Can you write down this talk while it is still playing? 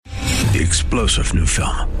The explosive new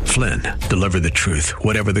film, Flynn, Deliver the Truth,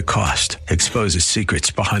 Whatever the Cost, exposes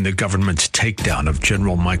secrets behind the government's takedown of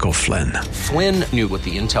General Michael Flynn. Flynn knew what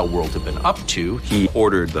the intel world had been up to. He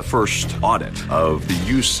ordered the first audit of the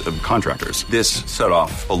use of contractors. This set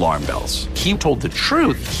off alarm bells. He told the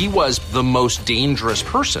truth. He was the most dangerous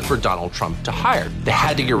person for Donald Trump to hire. They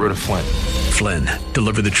had to get rid of Flynn. Flynn,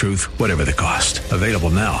 Deliver the Truth, Whatever the Cost. Available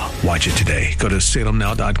now. Watch it today. Go to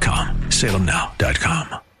salemnow.com.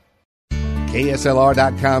 salemnow.com.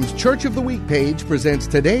 KSLR.com's Church of the Week page presents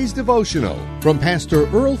today's devotional from Pastor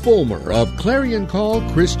Earl Fulmer of Clarion Call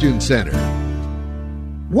Christian Center.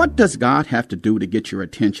 What does God have to do to get your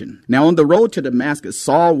attention? Now, on the road to Damascus,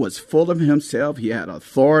 Saul was full of himself. He had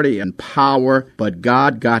authority and power, but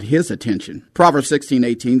God got his attention. Proverbs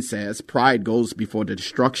 16:18 says, pride goes before the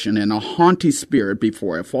destruction and a haughty spirit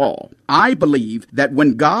before a fall. I believe that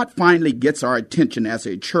when God finally gets our attention as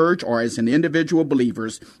a church or as an individual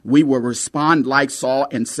believers, we will respond like Saul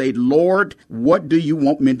and say, Lord, what do you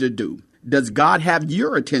want me to do? Does God have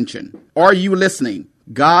your attention? Are you listening?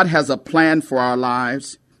 God has a plan for our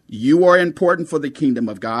lives. You are important for the kingdom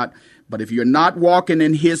of God, but if you're not walking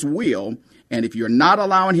in his will, and if you're not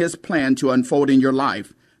allowing his plan to unfold in your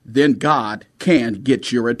life, then God can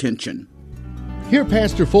get your attention. Hear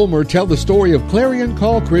Pastor Fulmer tell the story of Clarion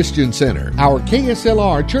Call Christian Center, our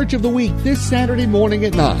KSLR Church of the Week this Saturday morning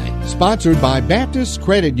at 9, sponsored by Baptist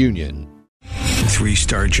Credit Union.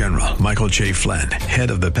 Three-star General Michael J. Flynn,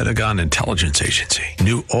 head of the Pentagon Intelligence Agency,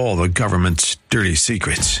 knew all the government's dirty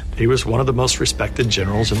secrets. He was one of the most respected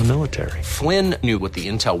generals in the military. Flynn knew what the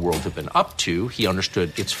intel world had been up to. He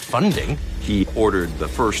understood its funding. He ordered the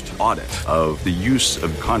first audit of the use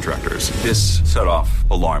of contractors. This set off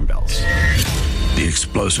alarm bells. The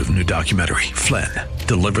explosive new documentary, Flynn,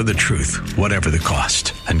 Deliver the Truth, Whatever the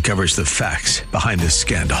Cost, uncovers the facts behind this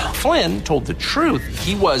scandal. Flynn told the truth.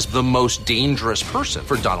 He was the most dangerous person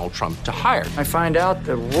for Donald Trump to hire. I find out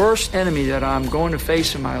the worst enemy that I'm going to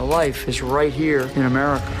face in my life is right here in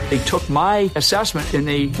America. They took my assessment and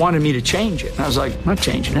they wanted me to change it. And I was like, I'm not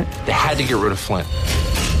changing it. They had to get rid of Flynn.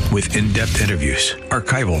 With in-depth interviews,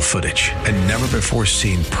 archival footage, and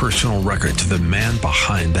never-before-seen personal records of the man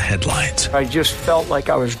behind the headlines. I just felt like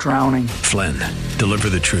I was drowning. Flynn, Deliver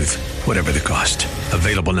the Truth, Whatever the Cost.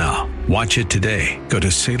 Available now. Watch it today. Go to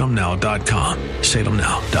salemnow.com.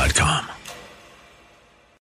 salemnow.com.